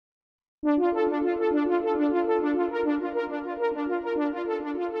In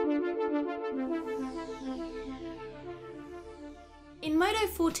MODO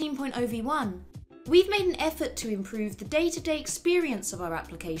 14.0 v1, we've made an effort to improve the day-to-day experience of our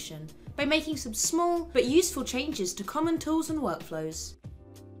application by making some small but useful changes to common tools and workflows.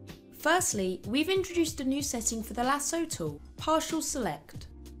 Firstly, we've introduced a new setting for the lasso tool, Partial Select.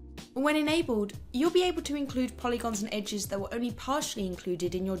 When enabled, you'll be able to include polygons and edges that were only partially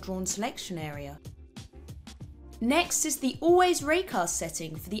included in your drawn selection area. Next is the Always Raycast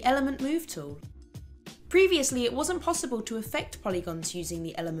setting for the Element Move tool. Previously, it wasn't possible to affect polygons using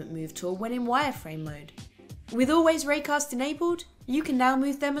the Element Move tool when in wireframe mode. With Always Raycast enabled, you can now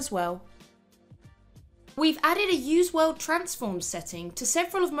move them as well. We've added a Use World Transforms setting to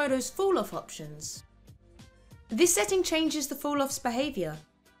several of MODO's fall-off options. This setting changes the fall-off's behaviour.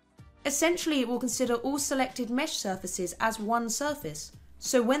 Essentially, it will consider all selected mesh surfaces as one surface,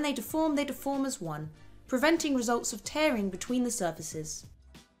 so when they deform as one, preventing results of tearing between the surfaces.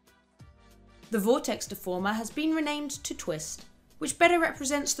 The Vortex Deformer has been renamed to Twist, which better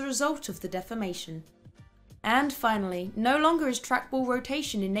represents the result of the deformation. And finally, no longer is trackball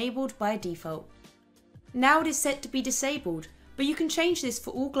rotation enabled by default. Now it is set to be disabled, but you can change this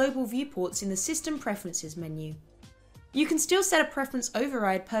for all global viewports in the System Preferences menu. You can still set a preference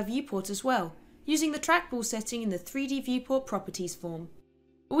override per viewport as well, using the trackball setting in the 3D Viewport Properties form.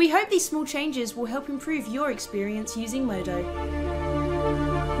 We hope these small changes will help improve your experience using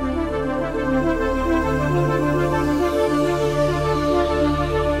MODO.